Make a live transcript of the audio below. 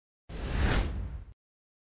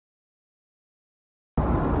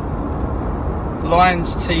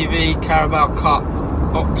Lions TV Carabao Cup,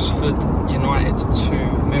 Oxford United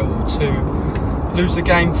 2-0 to lose the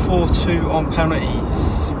game 4-2 on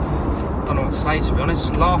penalties. Don't know what to say, to be honest.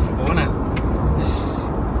 It's laughable, isn't it?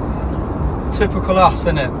 It's typical us,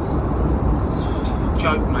 isn't it? It's a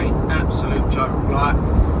joke, mate. Absolute joke. Like,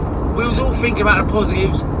 we was all thinking about the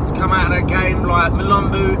positives to come out of that game. Like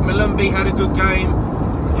Malumbi had a good game.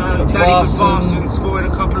 Danny Varson scoring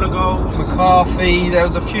a couple of goals. McCarthy, there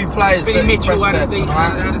was a few players Billy that Mitchell had a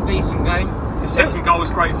tonight. decent game. The second goal was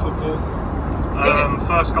great football.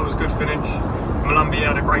 First goal was good finish. Malumbi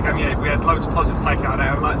had a great game. Yeah, we had loads of positives taken out of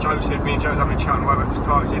there. Like Joe said, me and Joe was having a chat on the way back to the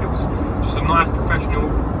car. He said it was just a nice, professional,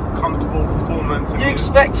 comfortable performance. And you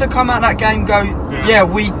expect to come out that game and go, yeah,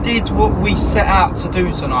 we did what we set out to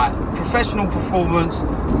do tonight. Professional performance,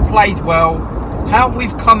 played well. How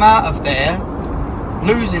we've come out of there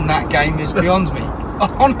losing that game is beyond me.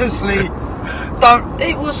 Honestly,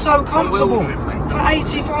 it was so comfortable for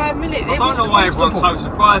 85 minutes. I don't know why everyone's so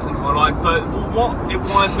surprised anymore. But what it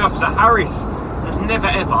winds me up is that Harris has never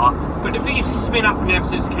ever. But the thing is, it's been happening ever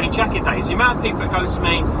since Kenny Jackett days. The amount of people that goes to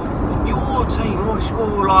me, your team always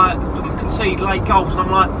score concede late goals, and I'm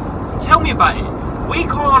like, tell me about it. We're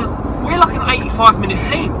like an 85-minute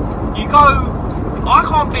team. You go, I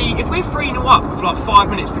can't be, if we're 3-0 up with like 5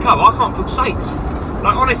 minutes to go, I can't feel safe.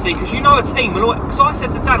 Like, honestly, because you know a team will always, because I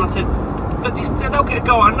said to Dan, I said, they'll get a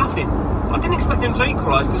goal out of nothing. I didn't expect them to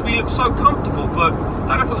equalise because we looked so comfortable, but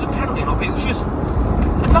I don't know if it was a penalty or not, but it was just,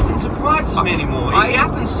 nothing surprises me anymore. It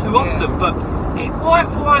happens too often, but what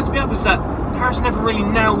winds me up is that Harris never really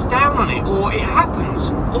nails down on it, or it happens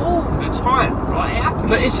all the time. Right? It happens.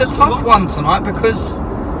 But it's a tough one tonight because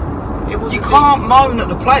you can't moan at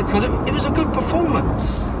the play because it was a good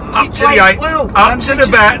performance. Up to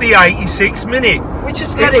about the 86th minute. We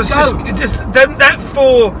just let it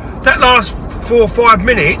go. That last 4 or 5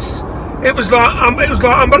 minutes, it was like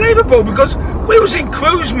unbelievable because we was in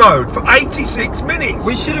cruise mode for 86 minutes.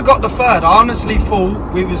 We should have got the third. I honestly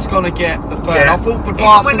thought we was going to get the third. I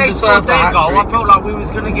thought when they scored their goal, I felt like we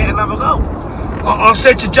was going to get another goal. I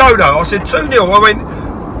said to Joe though, I said 2-0.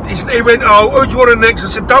 He went, oh, who do you want next? I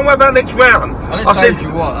said, don't worry about next round. I said,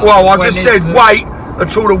 I just said wait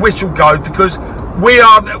until the whistle goes because we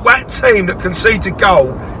are that team that concedes a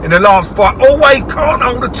goal in the last fight. Always can't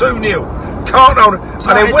hold a 2-0. Can't hold it.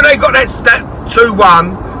 And then when they got that 2-1,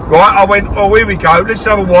 right, I went, oh, here we go, let's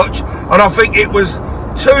have a watch. And I think it was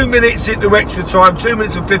 2 minutes into extra time, 2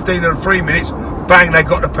 minutes and 15 and 3 minutes, bang, they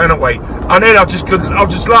got the penalty. And then I just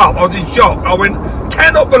laughed. I was in shock. I went,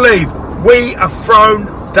 cannot believe we have thrown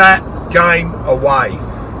that game away.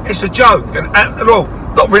 It's a joke. And well,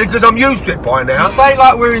 not really, because I'm used to it by now. You say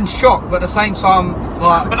like we're in shock, but at the same time,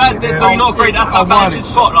 like... But do you not agree? That's how bad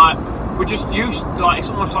it's got, like... We're just used, like, it's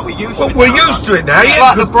almost like we're used to it. We're used to it now, yeah.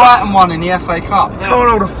 Like the Brighton one in the FA Cup. Can't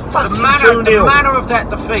hold a fucking 2-0. The manner of that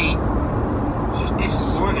defeat is just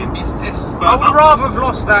disappointing. I would rather have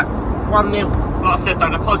lost that 1-0. Like I said,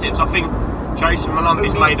 though, the positives, I think Jason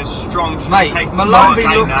Malumbi's made a strong case. Malumbi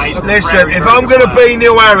looks... Listen, if I'm going to be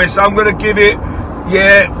Neil Harris, I'm going to give it,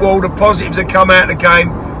 the positives that come out of the game.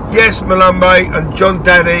 Yes, Malumbi and John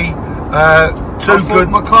Daddy, good.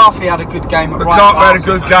 McCarthy had a good game at McCarthy had a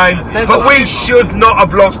good game, but we should not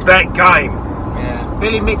have lost that game. Yeah.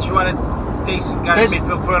 Billy Mitchell had a decent game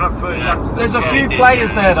midfield for youngsters. There's a few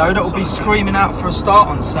players there though that will be screaming out for a start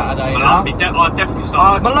on Saturday. I'd definitely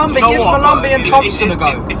start. Give Malumbi and Thompson a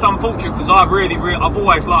go. It's unfortunate because I've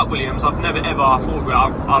always liked Williams. I've never ever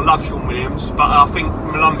I love Sean Williams, but I think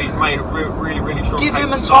Malumbi's made a really strong. Give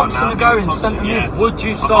him and Thompson a go in centre mid. Would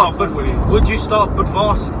you start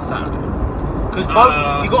Budvarsson Saturday? Because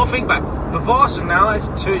both, you got to think back. Budvarsson now has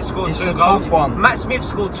scored 2 goals. Tough one. Matt Smith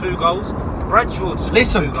scored 2 goals. Bradshaw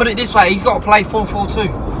scored 2 put it this way: he's got to play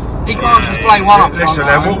 4-4-2. He can't just play one up front.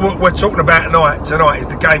 Listen, what we're talking about tonight is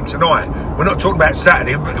the game tonight. We're not talking about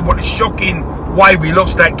Saturday. What a shocking way we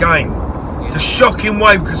lost that game. The shocking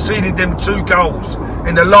way we conceded them 2 goals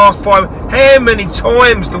in the last 5. How many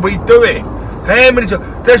times do we do it? How many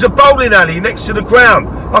times? There's a bowling alley next to the ground.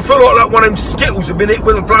 I feel like one of them Skittles have been hit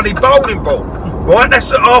with a bloody bowling ball. Right? That's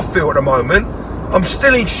what I feel at the moment. I'm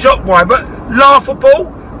still in shock by it, but laughable.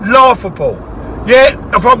 Yeah,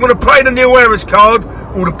 if I'm going to play the Neil Harris card,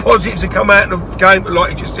 all the positives that come out of the game,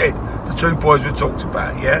 like you just said, the 2 boys we talked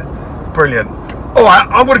about, yeah? Brilliant. All right,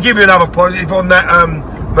 I'm going to give you another positive on that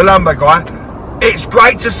Malumbi guy. It's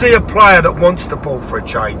great to see a player that wants the ball for a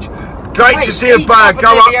change. Great to see a player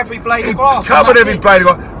go up. Covered every blade of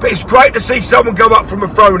grass. But it's great to see someone go up from a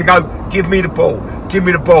throw and go, give me the ball.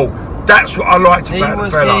 That's what I liked about the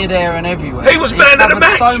fella. He was here, there and everywhere. He was man of the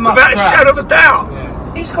match, without a shadow of a doubt.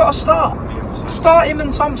 Yeah. He's got to start. Start him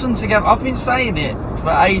and Thompson together. I've been saying it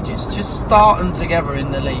for ages. Just start them together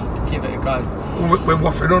in the league. Give it a go. We're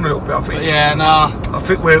waffling on a little bit. I think. Yeah, nah. I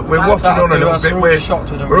think we're waffling on a little bit.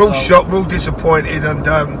 We're all shocked. We're all disappointed, and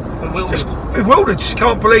just bewildered. Just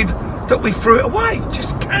can't believe that we threw it away.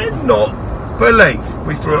 Just cannot believe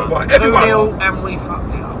we threw it away. 2-0 and we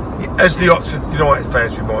fucked it up. As the Oxford United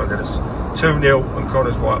fans reminded us, 2-0 and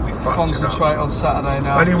Connor's right, we fucked Concentrate it up. on Saturday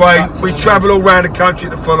now. Anyway, we travel all around the country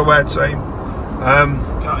to follow our team.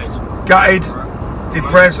 Gutted,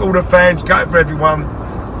 depressed, all the fans, gutted for everyone.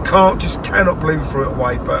 Cannot believe we threw it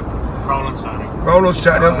away, but Roll on Saturday. Roll on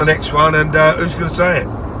Saturday on the next one, and who's going to say it?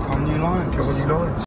 Come on, you Lions. Come on, you Lions.